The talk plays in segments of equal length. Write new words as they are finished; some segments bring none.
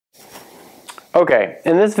Okay,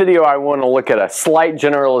 in this video I want to look at a slight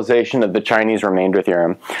generalization of the Chinese remainder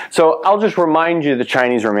theorem. So I'll just remind you the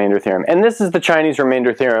Chinese remainder theorem. And this is the Chinese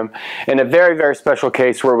remainder theorem in a very, very special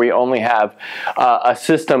case where we only have a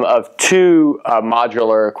system of two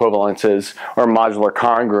modular equivalences or modular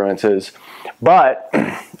congruences. But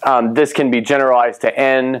this can be generalized to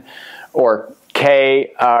n or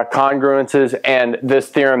k congruences, and this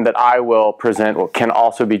theorem that I will present can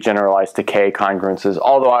also be generalized to k congruences,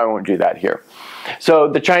 although I won't do that here. So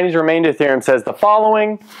the Chinese remainder theorem says the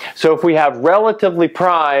following. So if we have relatively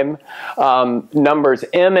prime numbers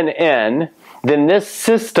m and n, then this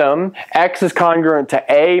system, x is congruent to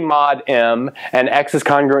a mod m and x is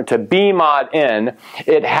congruent to b mod n,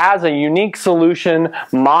 it has a unique solution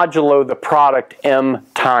modulo the product m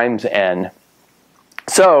times n.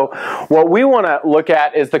 So what we want to look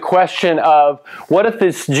at is the question of, what if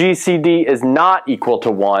this GCD is not equal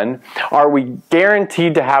to 1? Are we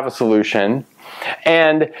guaranteed to have a solution?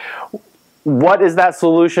 And what is that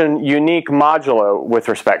solution unique modulo with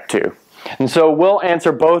respect to? And so we'll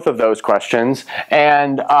answer both of those questions,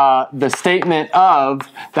 and the statement of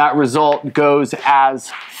that result goes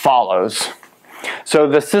as follows. So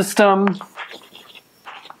the system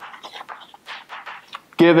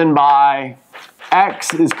given by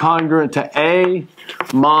x is congruent to a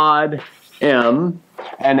mod m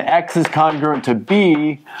and x is congruent to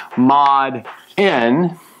b mod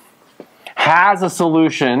n has a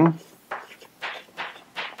solution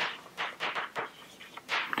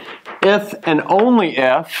if and only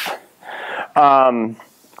if the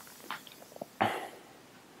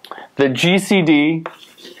GCD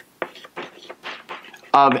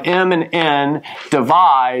of m and n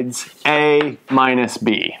divides a minus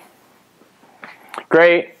b.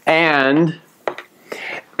 Great. And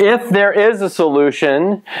if there is a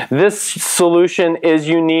solution, this solution is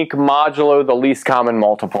unique modulo the least common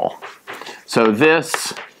multiple. So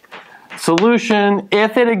this solution,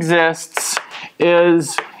 if it exists,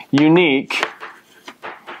 is unique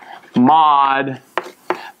mod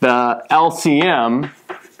the LCM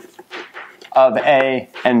of A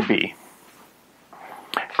and B.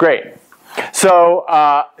 Great. So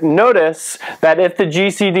notice that if the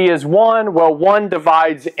GCD is 1, well, 1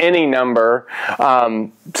 divides any number,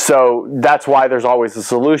 so that's why there's always a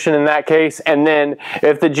solution in that case. And then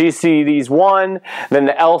if the GCD is 1, then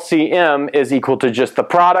the LCM is equal to just the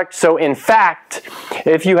product. So in fact,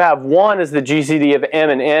 if you have 1 as the GCD of m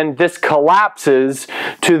and n, this collapses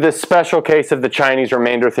to the special case of the Chinese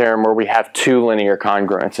remainder theorem where we have two linear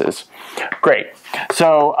congruences. Great.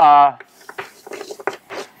 So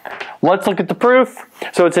let's look at the proof.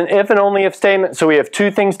 So it's an if and only if statement, so we have two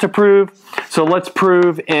things to prove. So let's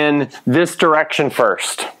prove in this direction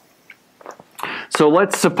first. So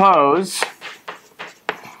let's suppose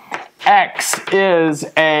x is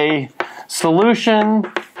a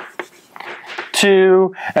solution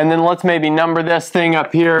to, and then let's maybe number this thing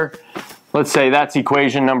up here. Let's say that's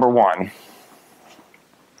equation number 1.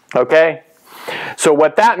 Okay? So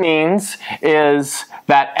what that means is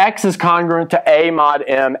that x is congruent to a mod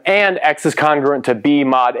m and x is congruent to b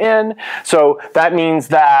mod n. So that means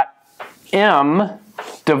that m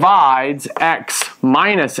divides x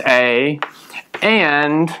minus a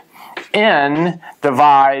and n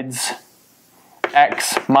divides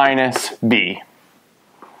x minus b.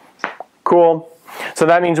 Cool. So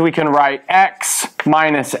that means we can write x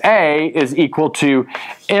minus a is equal to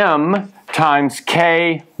m times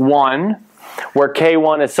k1, where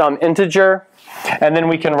k1 is some integer, and then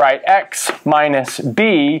we can write x minus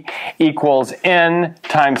b equals n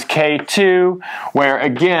times k2, where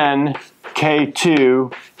again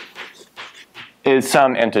k2 is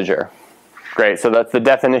some integer. Great, so that's the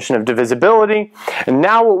definition of divisibility. And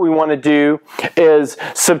now what we want to do is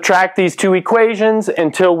subtract these two equations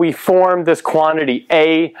until we form this quantity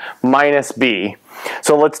a minus b.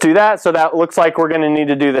 So let's do that. So that looks like we're going to need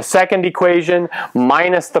to do the second equation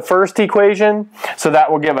minus the first equation. So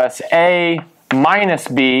that will give us a minus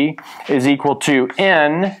b is equal to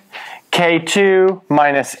n k2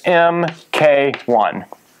 minus m k1.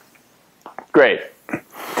 Great.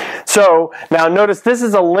 So now notice this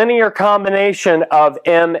is a linear combination of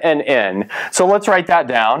m and n. So let's write that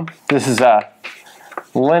down. This is a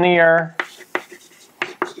linear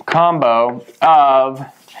combo of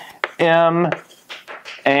m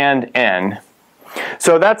and n.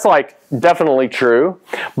 So that's like definitely true,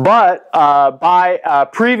 but by a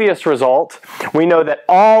previous result, we know that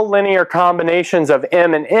all linear combinations of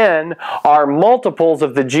m and n are multiples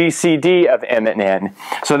of the GCD of m and n.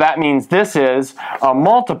 So that means this is a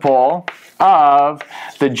multiple of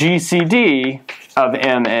the GCD of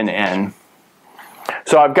m and n.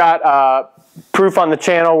 So I've got proof on the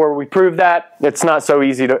channel where we prove that. It's not so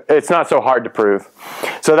hard to prove.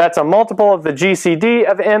 So that's a multiple of the GCD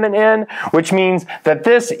of M and N, which means that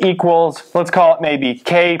this equals, let's call it maybe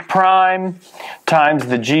K prime times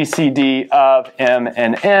the GCD of M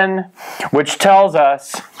and N, which tells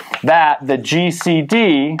us that the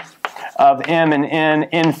GCD of M and N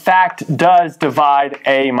in fact does divide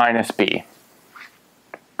A minus B.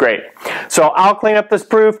 Great. So I'll clean up this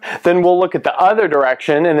proof, then we'll look at the other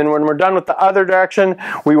direction, and then when we're done with the other direction,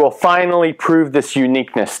 we will finally prove this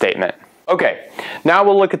uniqueness statement. Okay, now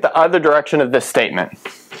we'll look at the other direction of this statement.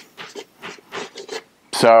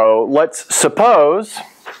 So let's suppose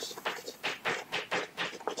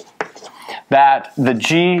that the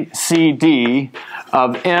GCD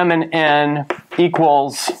of M and N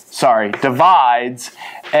divides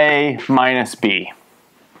A minus B.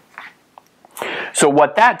 So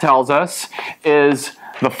what that tells us is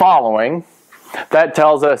the following. That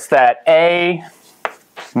tells us that A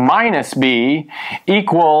minus B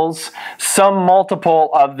equals some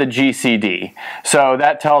multiple of the GCD. So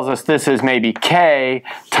that tells us this is maybe K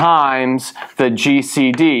times the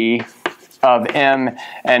GCD of M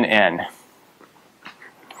and N.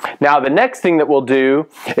 Now the next thing that we'll do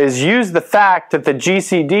is use the fact that the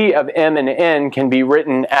GCD of M and N can be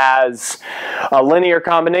written as a linear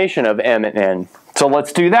combination of M and N. So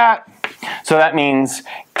let's do that. So that means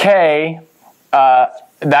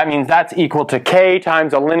that's equal to K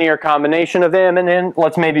times a linear combination of M and N.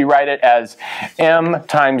 Let's maybe write it as M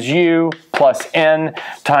times U plus N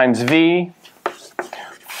times V,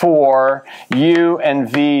 for U and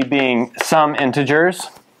V being some integers.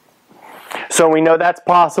 So we know that's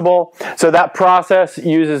possible. So that process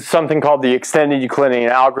uses something called the extended Euclidean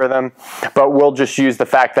algorithm, but we'll just use the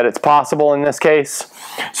fact that it's possible in this case.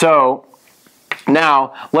 So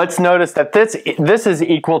now let's notice that this is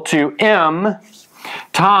equal to M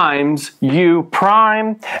times U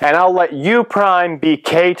prime, and I'll let U prime be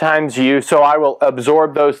K times U, so I will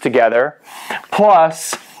absorb those together,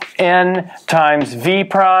 plus N times V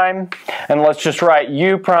prime, and let's just write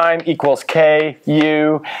U prime equals K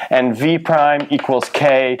U and V prime equals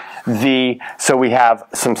K V, so we have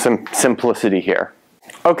some simplicity here.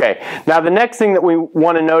 Okay, now the next thing that we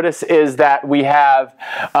want to notice is that we have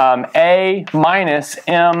A minus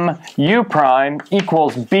M U prime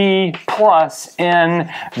equals B plus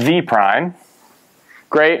N V prime.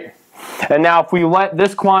 Great. And now if we let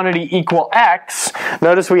this quantity equal x,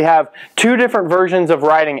 notice we have two different versions of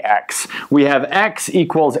writing x. We have x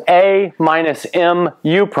equals A minus M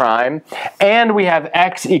U prime, and we have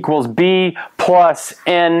x equals B plus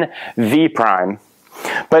N V prime.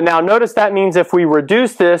 But now notice that means if we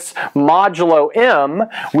reduce this modulo M,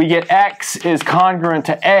 we get x is congruent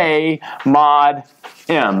to A mod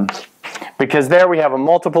M. Because there we have a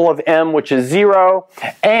multiple of M, which is 0,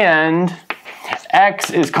 and x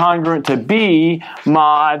is congruent to B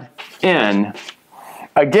mod N.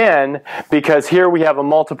 Again, because here we have a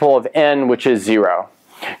multiple of N, which is 0.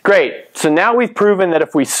 Great. So now we've proven that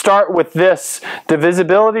if we start with this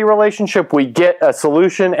divisibility relationship, we get a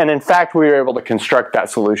solution, and in fact we were able to construct that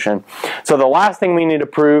solution. So the last thing we need to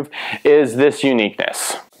prove is this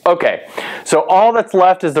uniqueness. Okay, so all that's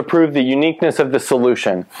left is to prove the uniqueness of the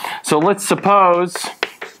solution. So let's suppose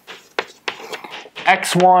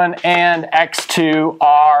x1 and x2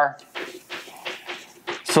 are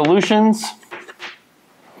solutions.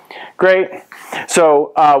 Great.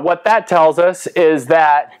 So what that tells us is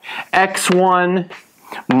that x1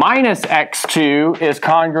 minus x2 is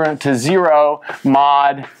congruent to 0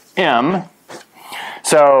 mod M.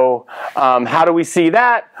 So how do we see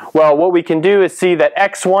that? Well, what we can do is see that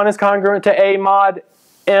x1 is congruent to A mod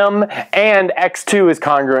M and x2 is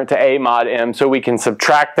congruent to A mod M, so we can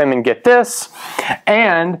subtract them and get this,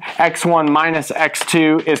 and x1 minus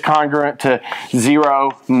x2 is congruent to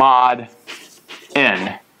 0 mod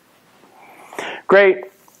N. Great,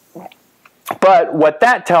 but what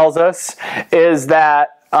that tells us is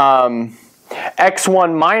that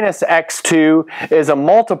x1 minus x2 is a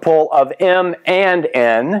multiple of M and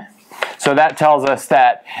N. So that tells us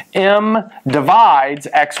that M divides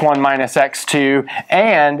x1 minus x2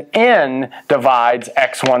 and N divides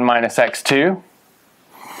x1 minus x2.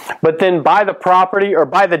 But then by the property, or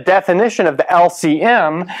by the definition of the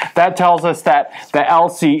LCM, that tells us that the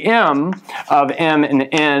LCM of M and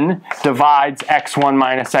N divides x1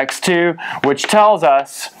 minus x2, which tells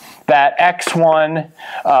us that x1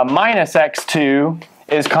 minus x2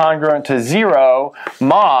 is congruent to 0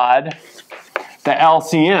 mod the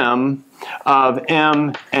LCM of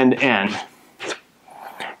M and N.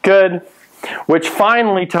 Good. which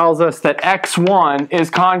finally tells us that x1 is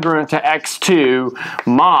congruent to x2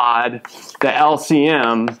 mod the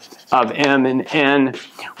LCM of m and n,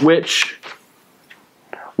 which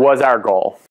was our goal.